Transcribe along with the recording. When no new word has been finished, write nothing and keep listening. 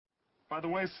By the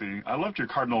way, C, I loved your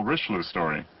Cardinal Richelieu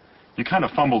story. You kind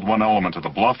of fumbled one element of the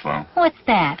bluff, though. What's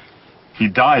that? He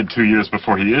died 2 years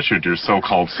before he issued your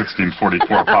so-called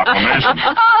 1644 proclamation.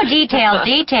 Oh,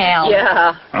 detail.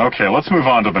 Yeah. Okay, let's move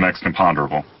on to the next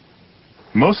imponderable.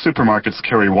 Most supermarkets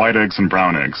carry white eggs and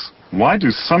brown eggs. Why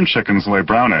do some chickens lay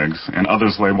brown eggs and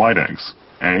others lay white eggs?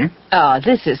 A?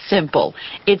 This is simple.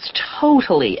 It's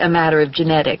totally a matter of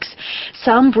genetics.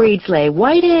 Some breeds lay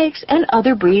white eggs and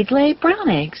other breeds lay brown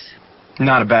eggs.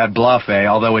 Not a bad bluff, eh?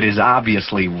 Although it is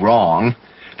obviously wrong.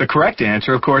 The correct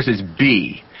answer, of course, is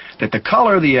B, that the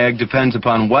color of the egg depends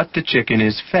upon what the chicken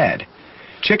is fed.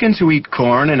 Chickens who eat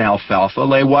corn and alfalfa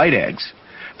lay white eggs.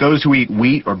 Those who eat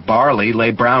wheat or barley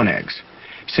lay brown eggs.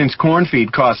 Since corn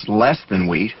feed costs less than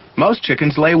wheat, most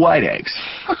chickens lay white eggs.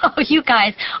 Oh, you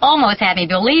guys almost had me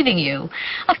believing you.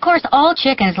 Of course, all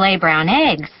chickens lay brown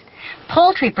eggs.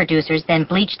 Poultry producers then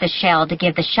bleach the shell to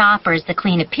give the shoppers the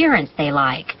clean appearance they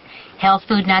like. Health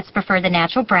food nuts prefer the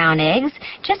natural brown eggs,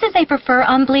 just as they prefer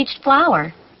unbleached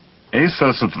flour. A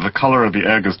says that the color of the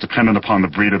egg is dependent upon the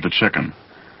breed of the chicken.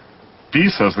 B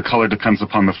says the color depends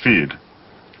upon the feed.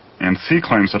 And C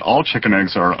claims that all chicken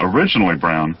eggs are originally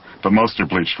brown, but most are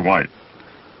bleached white.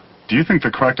 Do you think the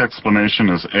correct explanation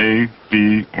is A,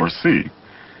 B, or C?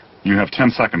 You have 10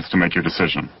 seconds to make your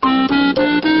decision.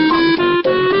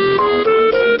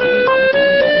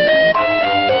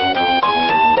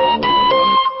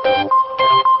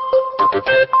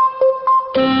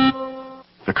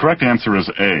 The correct answer is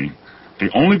A. The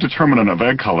only determinant of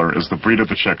egg color is the breed of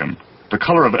the chicken. The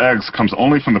color of eggs comes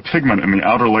only from the pigment in the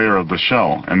outer layer of the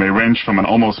shell, and they range from an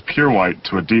almost pure white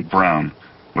to a deep brown,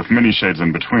 with many shades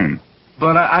in between.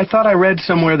 But I thought I read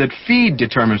somewhere that feed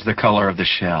determines the color of the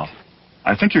shell.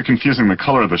 I think you're confusing the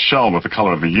color of the shell with the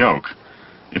color of the yolk.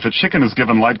 If a chicken is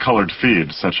given light-colored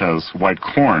feed, such as white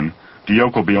corn, the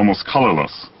yolk will be almost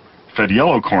colorless. Fed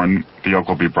yellow corn, the yolk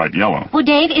will be bright yellow. Well,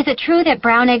 Dave, is it true that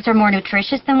brown eggs are more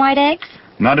nutritious than white eggs?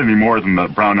 Not any more than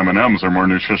that brown M&Ms are more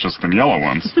nutritious than yellow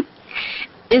ones.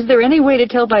 Is there any way to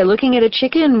tell by looking at a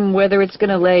chicken whether it's going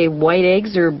to lay white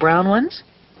eggs or brown ones?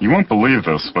 You won't believe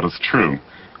this, but it's true.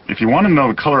 If you want to know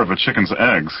the color of a chicken's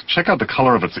eggs, check out the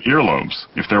color of its earlobes.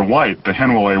 If they're white, the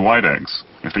hen will lay white eggs.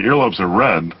 If the earlobes are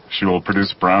red, she will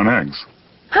produce brown eggs.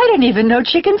 I didn't even know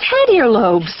chickens had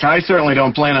earlobes. I certainly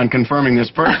don't plan on confirming this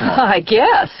personally. I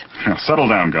guess. Settle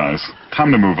down, guys.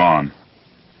 Time to move on.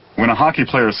 When a hockey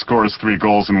player scores 3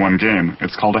 goals in one game,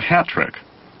 it's called a hat trick.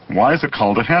 Why is it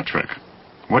called a hat trick?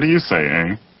 What do you say,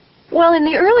 A? Well, in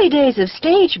the early days of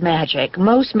stage magic,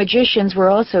 most magicians were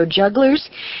also jugglers.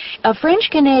 A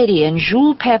French-Canadian,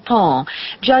 Jules Pepin,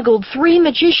 juggled 3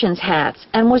 magicians' hats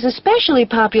and was especially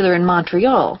popular in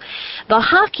Montreal. The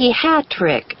hockey hat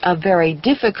trick, a very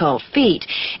difficult feat,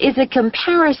 is a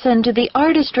comparison to the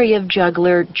artistry of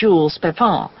juggler Jules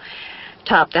Pepin.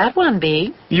 Top that one,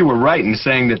 B. You were right in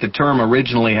saying that the term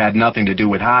originally had nothing to do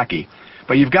with hockey,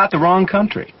 but you've got the wrong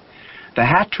country. The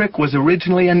hat trick was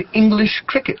originally an English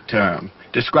cricket term,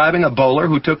 describing a bowler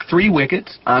who took 3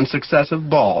 wickets on successive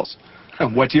balls.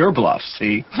 What's your bluff,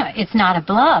 C? It's not a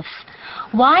bluff.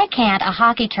 Why can't a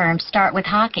hockey term start with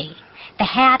hockey? The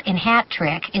hat in hat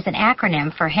trick is an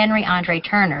acronym for Henry Andre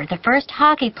Turner, the first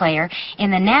hockey player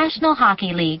in the National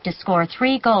Hockey League to score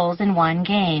 3 goals in one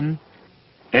game.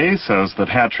 A says that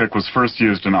hat trick was first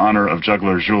used in honor of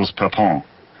juggler Jules Pepin.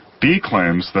 B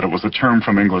claims that it was a term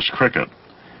from English cricket.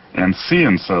 And C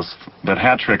insists that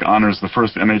hat trick honors the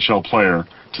first NHL player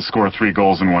to score 3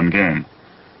 goals in one game.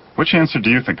 Which answer do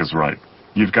you think is right?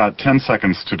 You've got 10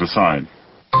 seconds to decide.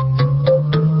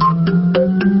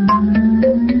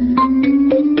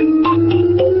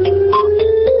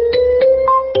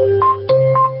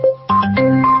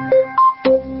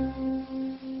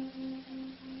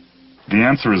 The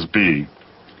answer is B.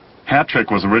 Hat trick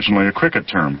was originally a cricket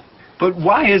term. But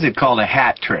why is it called a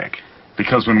hat trick?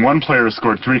 Because when one player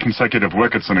scored 3 consecutive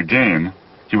wickets in a game,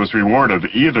 he was rewarded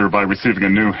either by receiving a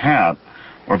new hat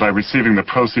or by receiving the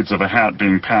proceeds of a hat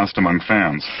being passed among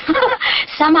fans.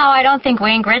 Somehow I don't think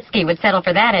Wayne Gretzky would settle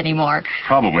for that anymore.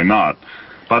 Probably not.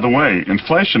 By the way,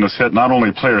 inflation has hit not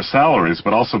only player salaries,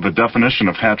 but also the definition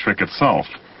of hat trick itself.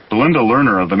 Belinda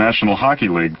Lerner of the National Hockey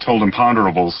League told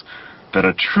Imponderables that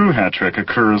a true hat trick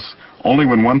occurs only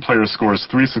when one player scores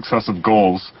 3 successive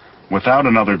goals without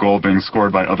another goal being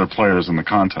scored by other players in the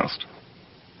contest.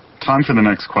 Time for the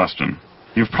next question.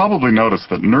 You've probably noticed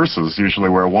that nurses usually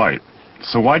wear white.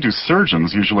 So why do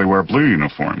surgeons usually wear blue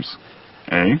uniforms?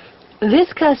 A.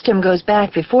 This custom goes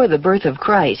back before the birth of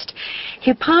Christ.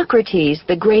 Hippocrates,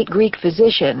 the great Greek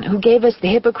physician who gave us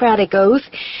the Hippocratic Oath,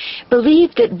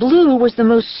 believed that blue was the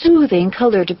most soothing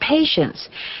color to patients.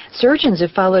 Surgeons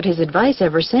have followed his advice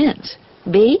ever since.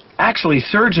 B? Actually,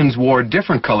 surgeons wore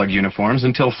different colored uniforms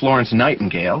until Florence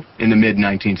Nightingale, in the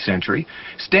mid-19th century,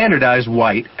 standardized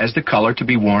white as the color to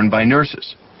be worn by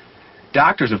nurses.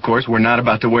 Doctors, of course, were not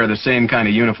about to wear the same kind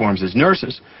of uniforms as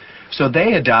nurses, so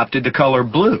they adopted the color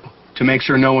blue to make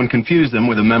sure no one confused them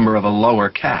with a member of a lower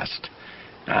caste.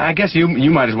 I guess you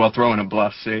might as well throw in a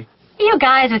bluff, see? You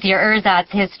guys with your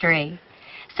ersatz history.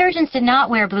 Surgeons did not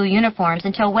wear blue uniforms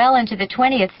until well into the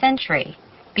 20th century.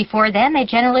 Before then, they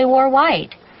generally wore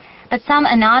white. But some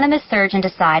anonymous surgeon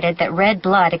decided that red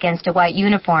blood against a white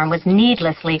uniform was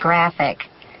needlessly graphic.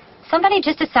 Somebody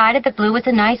just decided that blue was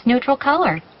a nice neutral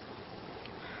color.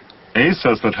 A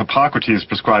says that Hippocrates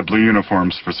prescribed blue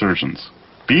uniforms for surgeons.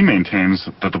 B maintains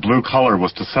that the blue color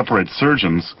was to separate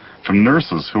surgeons from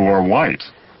nurses who wore white.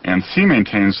 And C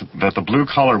maintains that the blue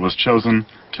color was chosen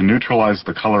to neutralize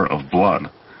the color of blood.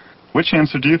 Which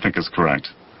answer do you think is correct?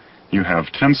 You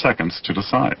have 10 seconds to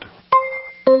decide.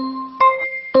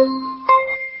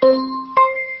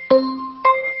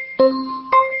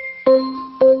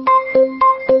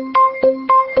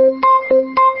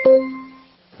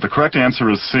 The correct answer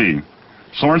is C.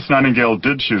 Florence Nightingale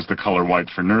did choose the color white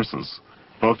for nurses,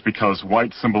 both because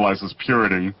white symbolizes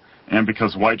purity and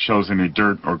because white shows any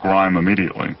dirt or grime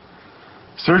immediately.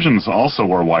 Surgeons also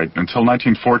wore white until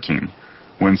 1914,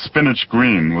 when spinach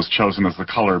green was chosen as the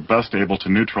color best able to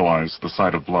neutralize the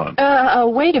sight of blood.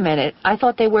 Wait a minute. I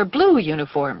thought they were blue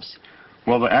uniforms.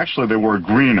 Well, actually they wore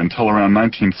green until around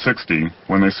 1960,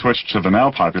 when they switched to the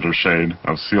now popular shade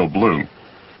of seal blue.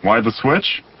 Why the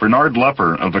switch? Bernard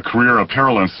Lepper of the Career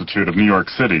Apparel Institute of New York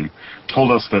City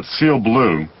told us that seal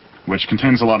blue, which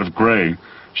contains a lot of gray,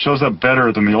 shows up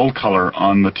better than the old color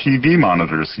on the TV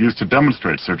monitors used to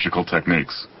demonstrate surgical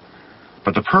techniques.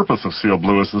 But the purpose of seal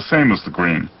blue is the same as the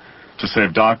green, to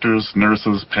save doctors,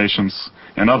 nurses, patients,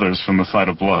 and others from the sight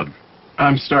of blood.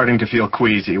 I'm starting to feel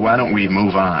queasy. Why don't we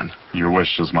move on? Your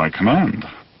wish is my command.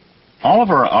 All of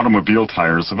our automobile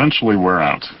tires eventually wear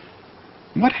out.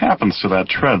 What happens to that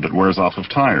tread that wears off of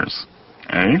tires?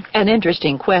 A? An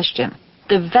interesting question.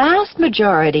 The vast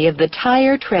majority of the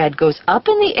tire tread goes up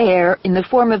in the air in the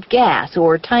form of gas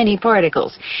or tiny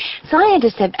particles.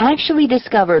 Scientists have actually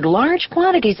discovered large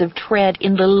quantities of tread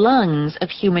in the lungs of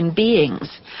human beings.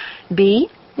 B?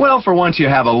 Well, for once you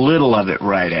have a little of it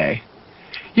right, eh?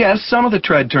 Yes, some of the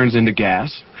tread turns into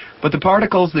gas, but the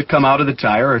particles that come out of the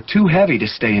tire are too heavy to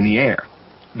stay in the air.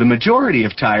 The majority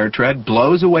of tire tread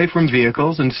blows away from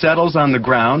vehicles and settles on the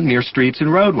ground near streets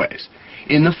and roadways,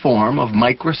 in the form of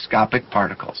microscopic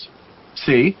particles.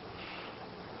 See?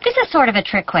 This is sort of a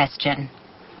trick question.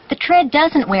 The tread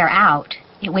doesn't wear out.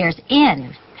 It wears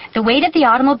in. The weight of the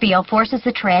automobile forces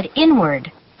the tread inward.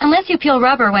 Unless you peel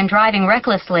rubber when driving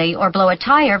recklessly or blow a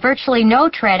tire, virtually no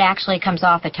tread actually comes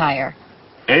off a tire.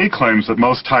 A claims that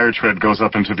most tire tread goes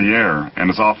up into the air and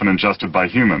is often ingested by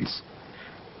humans.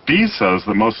 B says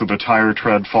that most of the tire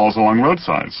tread falls along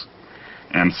roadsides.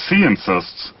 And C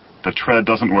insists that tread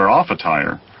doesn't wear off a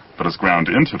tire, but is ground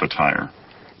into the tire.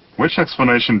 Which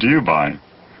explanation do you buy?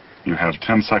 You have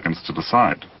 10 seconds to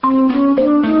decide.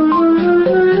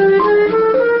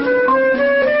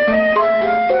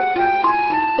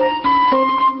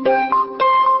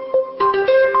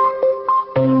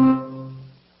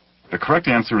 The correct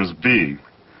answer is B.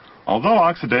 Although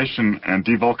oxidation and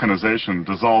devulcanization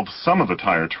dissolve some of the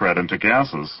tire tread into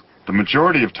gases, the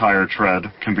majority of tire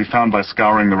tread can be found by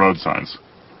scouring the roadsides.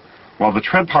 While the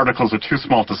tread particles are too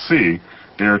small to see,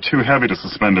 they are too heavy to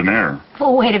suspend in air.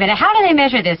 Oh, wait a minute. How do they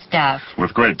measure this stuff?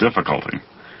 With great difficulty.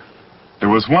 There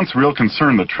was once real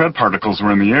concern that tread particles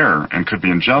were in the air and could be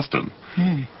ingested.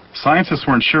 Scientists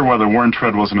weren't sure whether worn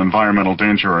tread was an environmental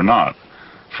danger or not.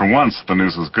 For once, the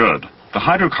news is good. The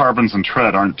hydrocarbons in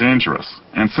tread aren't dangerous,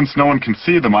 and since no one can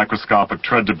see the microscopic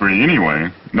tread debris anyway,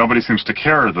 nobody seems to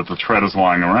care that the tread is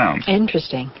lying around.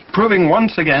 Interesting. Proving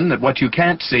once again that what you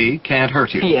can't see can't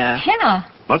hurt you. Yeah. Yeah.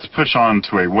 Let's push on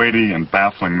to a weighty and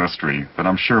baffling mystery that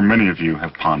I'm sure many of you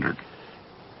have pondered.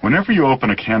 Whenever you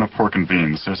open a can of pork and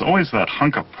beans, there's always that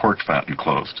hunk of pork fat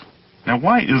enclosed. Now,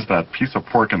 why is that piece of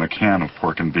pork in the can of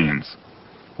pork and beans?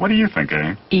 What do you think,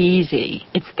 eh? Easy.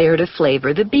 It's there to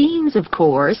flavor the beans, of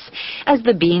course. As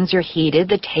the beans are heated,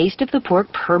 the taste of the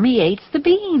pork permeates the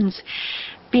beans.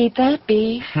 Beat that,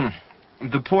 B.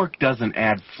 The pork doesn't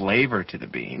add flavor to the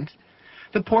beans.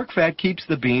 The pork fat keeps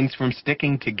the beans from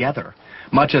sticking together,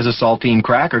 much as a saltine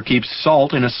cracker keeps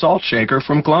salt in a salt shaker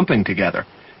from clumping together.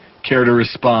 Care to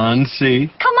respond,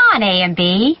 C? Come on, A and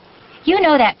B. You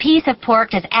know that piece of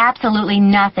pork does absolutely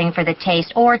nothing for the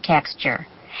taste or texture.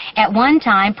 At one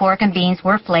time, pork and beans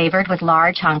were flavored with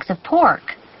large hunks of pork.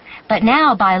 But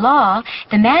now, by law,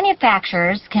 the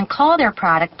manufacturers can call their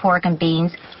product pork and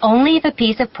beans only if a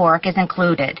piece of pork is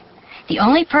included. The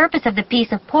only purpose of the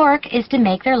piece of pork is to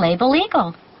make their label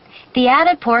legal. The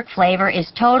added pork flavor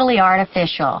is totally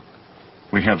artificial.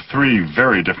 We have three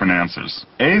very different answers.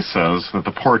 A says that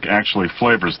the pork actually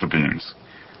flavors the beans.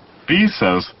 B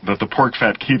says that the pork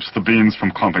fat keeps the beans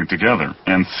from clumping together.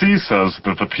 And C says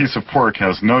that the piece of pork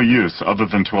has no use other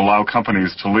than to allow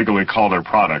companies to legally call their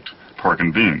product pork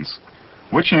and beans.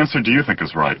 Which answer do you think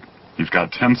is right? You've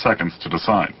got 10 seconds to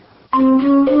decide.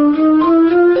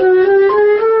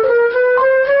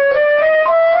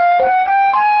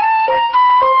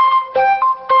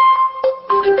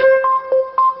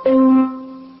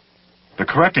 The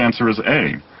correct answer is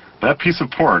A. That piece of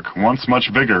pork, once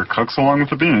much bigger, cooks along with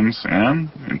the beans, and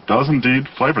it does indeed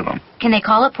flavor them. Can they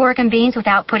call it pork and beans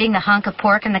without putting the hunk of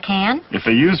pork in the can? If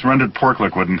they use rendered pork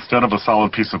liquid instead of a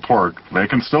solid piece of pork, they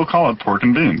can still call it pork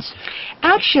and beans.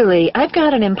 Actually, I've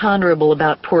got an imponderable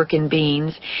about pork and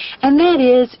beans, and that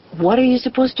is, what are you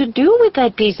supposed to do with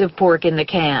that piece of pork in the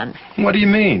can? What do you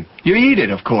mean? You eat it,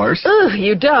 of course. Ugh,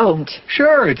 you don't.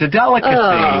 Sure, it's a delicacy.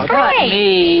 Oh, not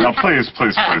me. Now, please,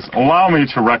 allow me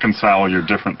to reconcile your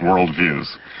different worldviews.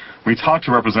 We talked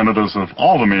to representatives of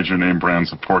all the major name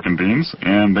brands of pork and beans,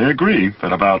 and they agree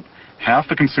that about half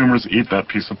the consumers eat that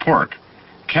piece of pork.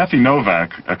 Kathy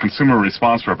Novak, a consumer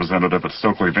response representative at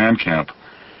Stokely Van Camp,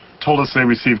 told us they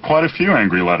received quite a few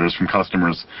angry letters from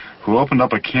customers who opened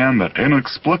up a can that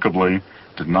inexplicably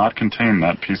did not contain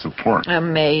that piece of pork.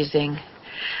 Amazing.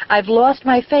 I've lost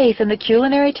my faith in the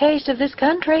culinary taste of this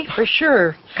country, for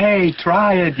sure. Hey,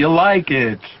 try it. You'll like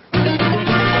it.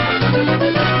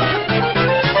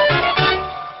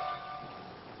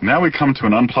 Now we come to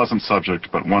an unpleasant subject,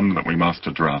 but one that we must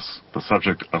address, the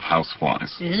subject of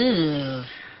houseflies. Ooh.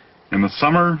 In the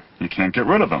summer, you can't get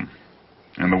rid of them.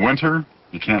 In the winter,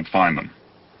 you can't find them.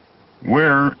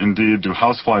 Where, indeed, do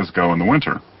houseflies go in the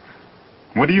winter?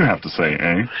 What do you have to say,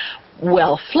 A?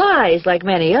 Well, flies, like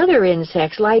many other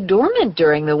insects, lie dormant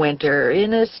during the winter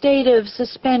in a state of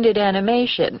suspended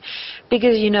animation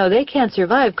because, you know, they can't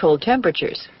survive cold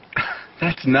temperatures.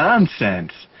 That's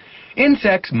nonsense.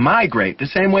 Insects migrate the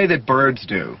same way that birds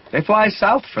do. They fly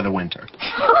south for the winter.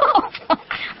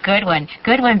 Good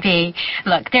one, B.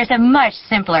 Look, there's a much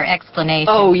simpler explanation.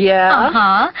 Oh, yeah?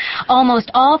 Uh-huh. Almost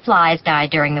all flies die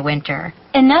during the winter.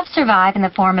 Enough survive in the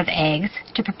form of eggs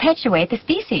to perpetuate the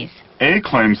species. A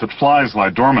claims that flies lie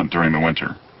dormant during the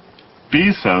winter.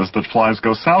 B says that flies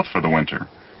go south for the winter.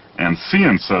 And C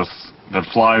insists that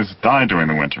flies die during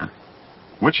the winter.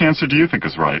 Which answer do you think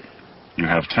is right? You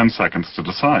have 10 seconds to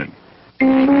decide.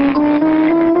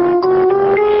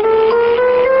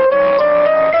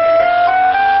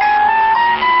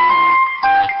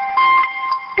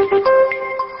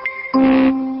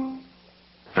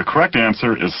 The correct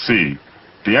answer is C.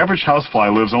 The average housefly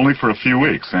lives only for a few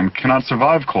weeks and cannot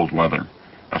survive cold weather.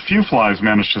 A few flies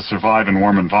manage to survive in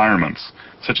warm environments,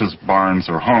 such as barns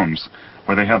or homes,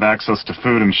 where they have access to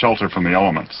food and shelter from the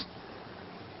elements.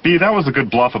 B, that was a good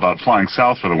bluff about flying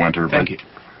south for the winter. Thank you.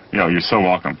 Yeah, you're so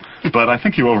welcome. But I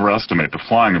think you overestimate the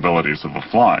flying abilities of a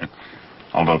fly.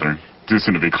 Although they do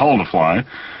seem to be called a fly,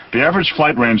 the average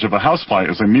flight range of a housefly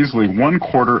is a measly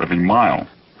 1/4 of a mile.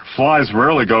 Flies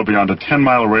rarely go beyond a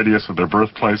 10-mile radius of their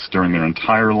birthplace during their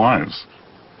entire lives.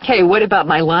 Hey, what about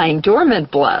my lying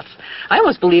dormant bluff? I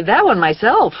almost believe that one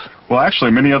myself. Well,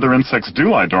 actually, many other insects do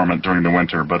lie dormant during the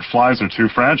winter, but flies are too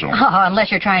fragile. Oh,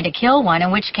 unless you're trying to kill one,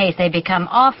 in which case they become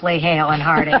awfully hale and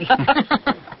hearty.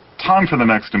 Time for the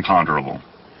next imponderable.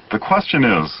 The question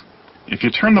is, if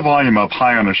you turn the volume up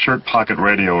high on a shirt pocket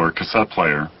radio or cassette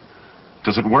player,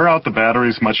 does it wear out the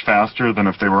batteries much faster than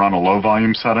if they were on a low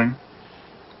volume setting?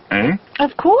 Eh?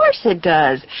 Of course it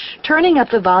does. Turning up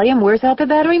the volume wears out the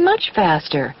battery much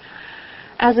faster.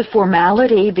 As a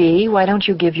formality, B, why don't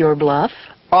you give your bluff?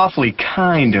 Awfully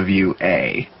kind of you,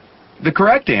 A. The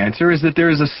correct answer is that there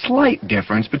is a slight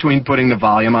difference between putting the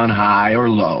volume on high or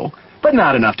low, but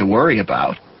not enough to worry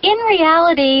about. In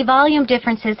reality, volume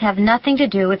differences have nothing to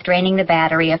do with draining the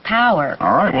battery of power.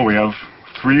 All right, well, we have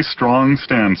three strong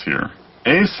stands here.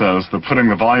 A says that putting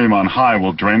the volume on high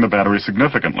will drain the battery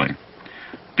significantly.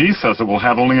 B says it will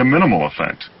have only a minimal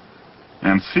effect.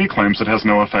 And C claims it has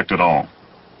no effect at all.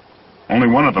 Only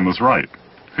one of them is right.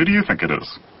 Who do you think it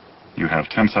is? You have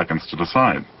 10 seconds to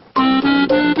decide.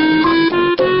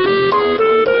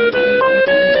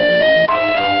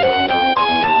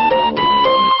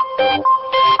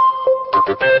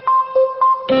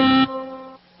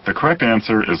 The correct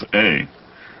answer is A.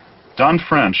 Don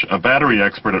French, a battery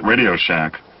expert at Radio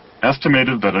Shack,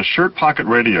 estimated that a shirt pocket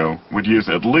radio would use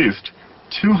at least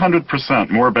 200%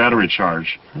 more battery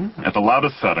charge at the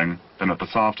loudest setting than at the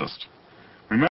softest.